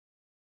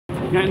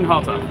Getting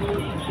hotter.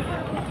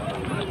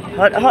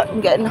 Hot, hot,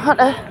 and getting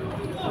hotter.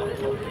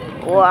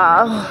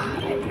 Wow.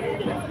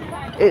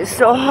 It's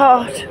so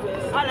hot.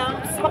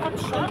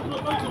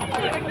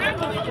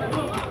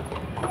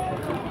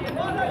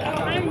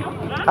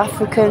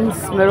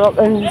 Africans,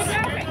 Moroccans,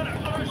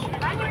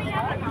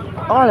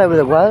 all over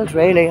the world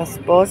really, I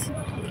suppose.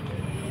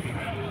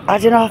 I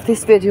don't know if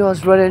this video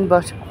is running,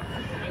 but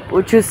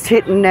we're just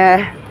hitting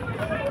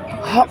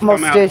hot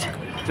mustard.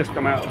 Just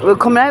come out. We're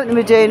coming out of the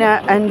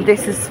Medina, and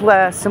this is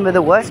where some of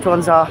the worst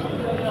ones are.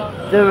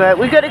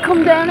 We've got to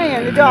come down here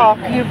in the dark.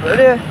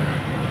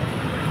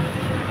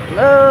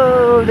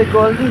 Oh, the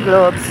Golden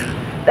Globes.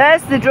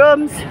 There's the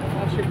drums.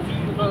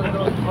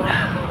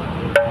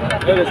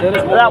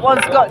 That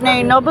one's got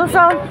any nubbles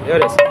on. Here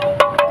it is.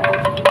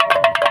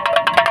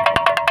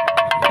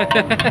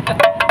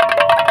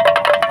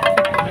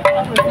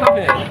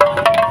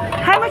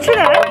 How much are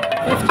they?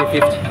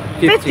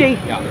 50.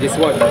 Yeah, this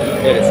one.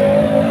 Here it is.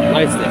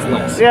 Nice, that's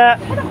nice. Yeah.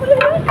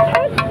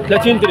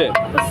 30 lira.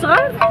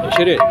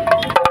 20.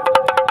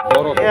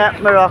 Morocco. Yeah,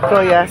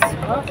 Morocco, yes.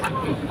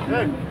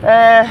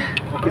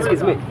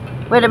 Excuse me.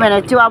 Wait a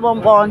minute, do I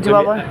want one? Do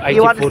I want?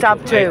 You want us to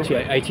have two?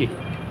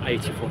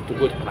 80 for two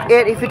good price.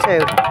 80 for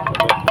two.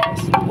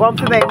 One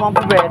for me, one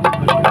for Braden.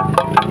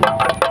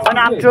 When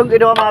I'm drunk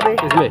at home, Abby.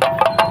 Excuse me.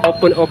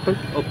 Open.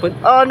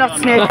 Oh, not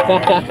snake.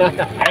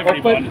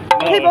 Everyone.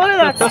 Keep all of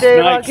that,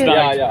 Steve.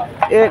 Yeah.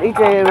 80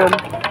 dirham.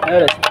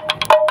 Here it is.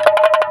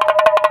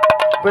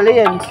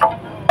 Brilliant.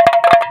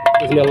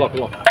 Excuse me, look.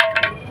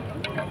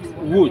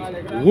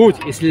 Wood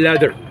is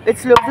leather.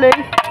 It's lovely.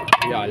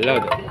 Yeah,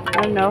 leather.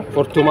 I know.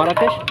 For two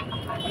Marrakesh?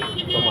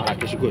 For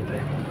Marrakesh, good.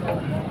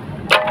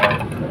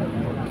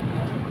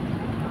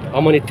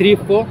 How many? 3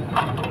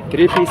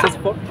 pieces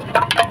for?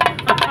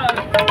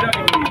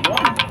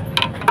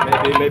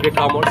 Maybe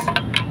camels.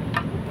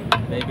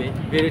 Maybe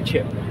very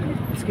cheap.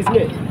 Excuse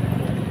me.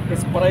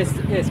 It's price.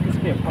 Excuse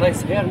me.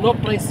 Price here, no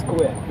price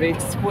square.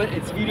 Price square,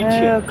 it's very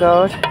cheap. Oh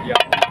God. Yeah.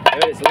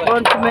 There is leather.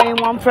 One for me and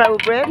one for our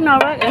Braden, I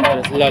reckon. There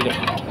is leather.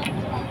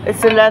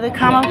 It's a leather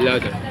camel. Yeah,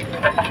 leather.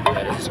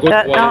 It's good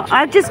quality. No,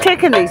 I've just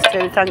taken these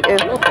two, thank you.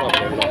 No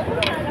problem.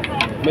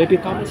 Maybe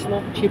camels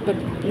no cheaper.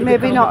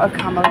 Maybe not a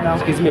camel, no.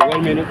 Excuse me,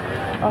 1 minute.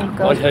 Oh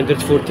God.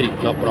 100 for 3,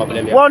 no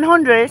problem. Yeah.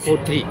 100? For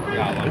 3,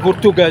 yeah. And for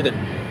together.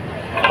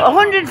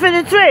 100 for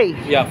the 3?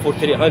 Yeah, for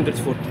 300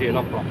 for 3,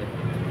 no problem.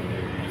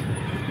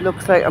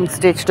 Looks like I'm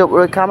stitched up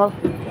with a camel.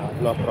 Yeah,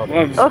 no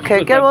problem.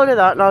 Okay, get all of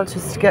that and I'll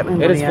just get my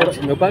It is money out.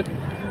 for no bag.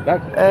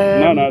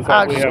 No, it's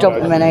I'll just dump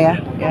them in here.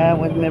 Yeah,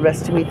 with the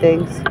rest of my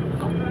things.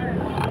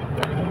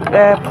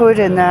 Put it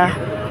in there.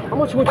 How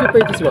much would you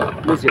pay this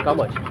one? Music, how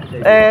much?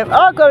 I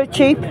got it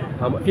cheap.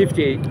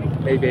 50,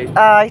 maybe.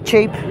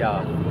 Cheap.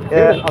 Yeah.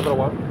 Yeah. Other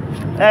one.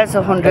 There's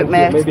 100,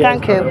 mate. Maybe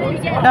Thank you.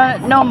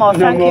 No more,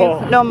 thank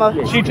you. No more.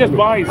 She just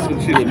buys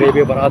and she's...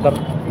 Maybe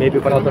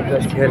brother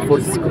just here for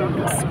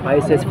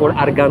spices for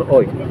argan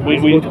oil.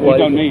 We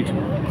don't need.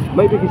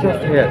 Maybe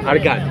just here,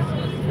 argan.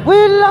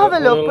 We'll have a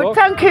look, but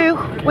thank you.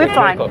 We're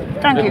fine.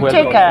 Thank you.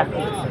 Take care.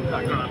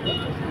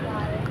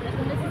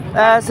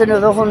 There's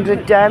another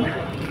 100 down.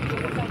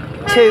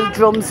 2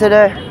 drums and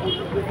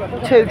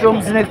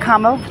a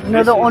camel.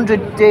 Another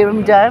 100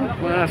 dirham down.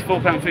 Well, that's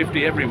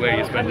 £4.50 everywhere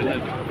you're spending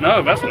it.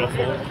 No, that's not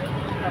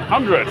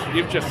 100.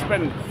 You've just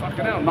spent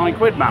fucking hell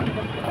 £9, man.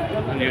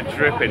 And you're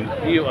dripping.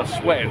 You are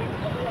sweating.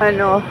 I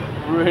know.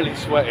 Really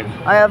sweating.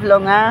 I have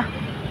long hair.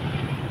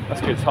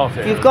 That's good. It's hot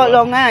here. If you've got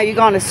long hair, you're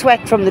going to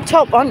sweat from the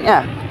top, aren't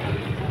you?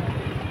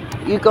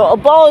 You've got a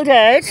bald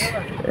head,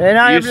 and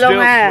I have long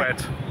hair.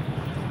 Sweat.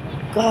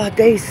 God,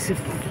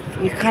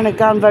 you kind of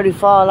gone very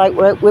far, like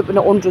we're whipping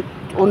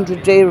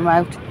 100 dirham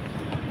out.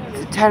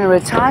 It's a tenner a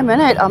time,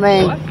 isn't it? I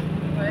mean,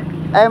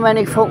 how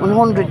many fucking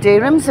 100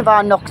 dirhams have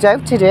I knocked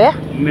out today?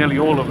 Nearly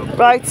all of them.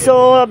 Right,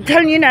 so I'm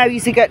telling you now,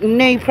 you're getting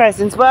knee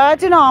presents. Well, I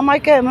don't know, I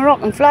might get a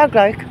Moroccan flag,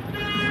 like.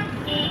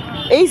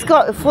 He's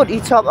got a footy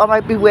top, I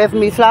might be waving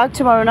me flag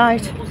tomorrow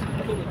night.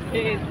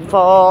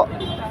 For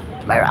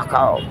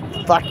Morocco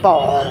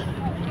football.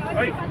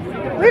 Right.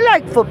 We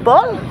like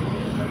football.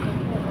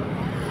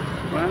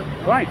 Well,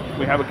 right.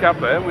 We have a cab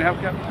there and we have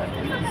a cab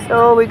there.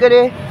 So we're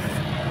going to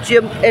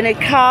jump in a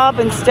cab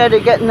instead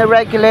of getting the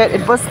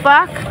regulated bus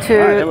back to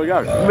There we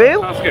go.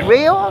 Rio.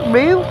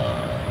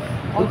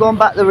 We're going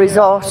back to the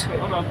resort.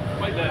 Hold on.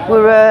 Wait there.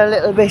 We're a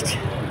little bit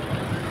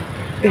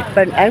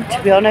burnt out,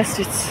 to be honest.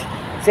 It's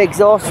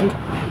exhausting.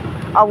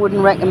 I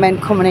wouldn't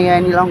recommend coming here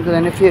any longer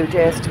than a few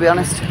days, to be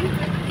honest.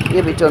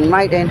 You'll be done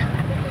right in.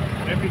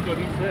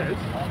 Everybody says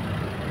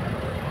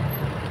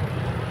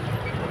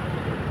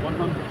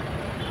 100.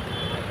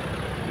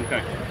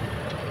 Okay.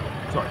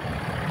 Sorry.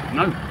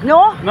 No.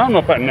 No? No, I'm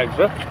not paying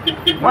extra.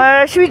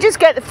 Well, should we just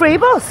get the free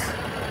bus?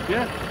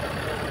 Yeah.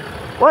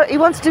 Well, he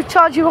wants to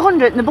charge you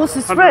 100 and the bus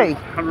is 100, free.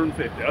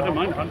 150. I don't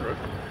mind 100.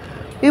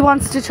 He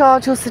wants to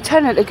charge us a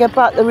tenner to get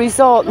back to the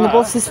resort and the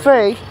bus is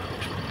free.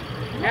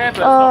 Yeah,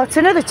 but Oh, it's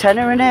another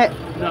tenner, isn't it?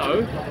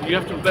 no, you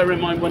have to bear in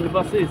mind when the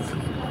bus is.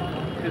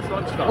 It's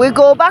lunchtime. We'll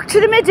go back to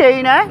the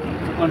Medina.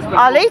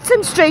 I'll eat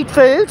some street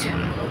food.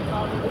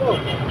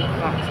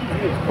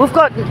 We've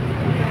got...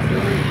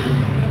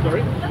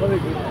 Sorry?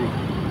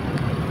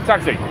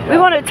 Taxi. We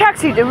want a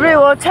taxi to Rue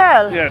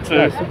Hotel. Yeah,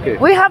 Okay.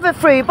 We have a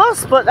free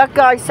bus, but that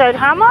guy said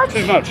how much?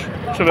 Too much.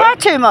 Far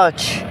too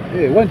much.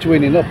 Yeah,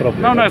 120, no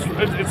problem. No,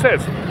 it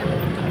says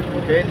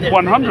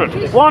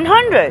 100.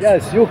 100?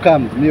 Yes, you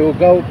come, you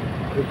go,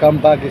 you come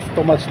back, it's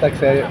too much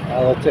tax at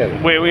hotel.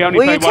 We only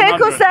Will pay you take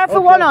 100. us there for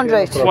Okay, 100?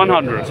 no problem.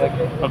 100.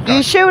 Okay.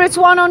 You sure it's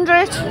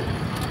 100?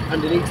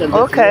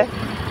 Okay.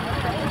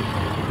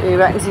 He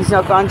reckons he's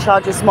not going to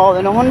charge us more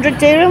than 100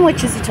 dirham,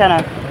 which is a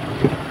tenner.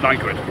 9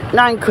 quid.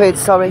 9 quid,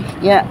 sorry.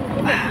 Yeah.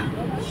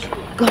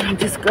 God, I'm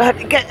just glad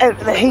to get out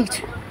of the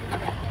heat.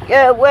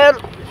 Yeah, well,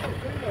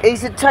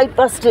 he's a tight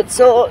bastard,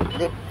 so...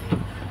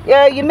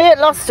 Yeah, your mate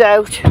lost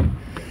out.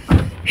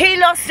 He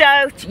lost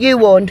out, you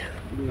won.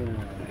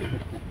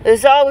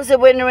 There's always a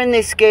winner in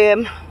this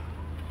game.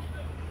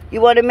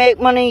 You want to make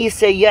money, you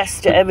say yes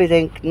to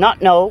everything,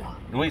 not no.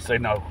 We say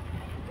no.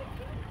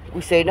 We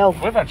say no.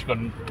 We've actually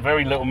got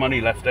very little money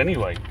left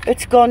anyway.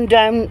 It's gone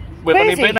down We've only crazy. been